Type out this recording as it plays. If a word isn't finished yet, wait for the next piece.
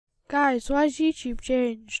Guys, why has YouTube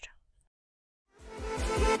changed?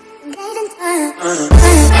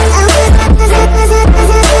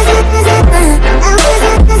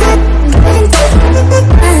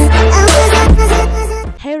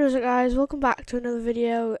 Hey, what's up guys, welcome back to another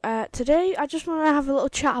video. Today I just want to have a little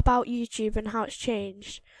chat about YouTube and how it's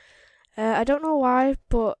changed. I don't know why,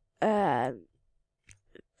 but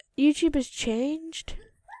YouTube has changed,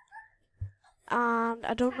 and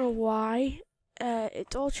I don't know why.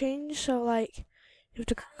 It's all changed, so like, you have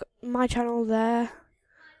to click my channel there.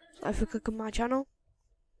 So if you click on my channel,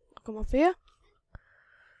 I'll come up here.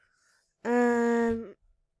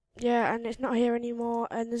 Yeah, and it's not here anymore,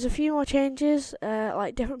 and there's a few more changes,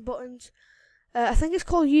 like different buttons. I think it's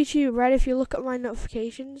called YouTube Red. If you look at my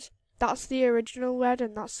notifications, that's the original red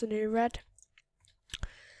and that's the new red.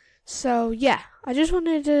 So yeah, I just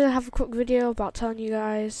wanted to have a quick video about telling you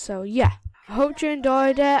guys. So yeah, I hope you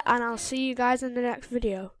enjoyed it, and I'll see you guys in the next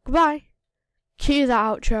video. Goodbye. Cue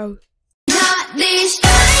that outro.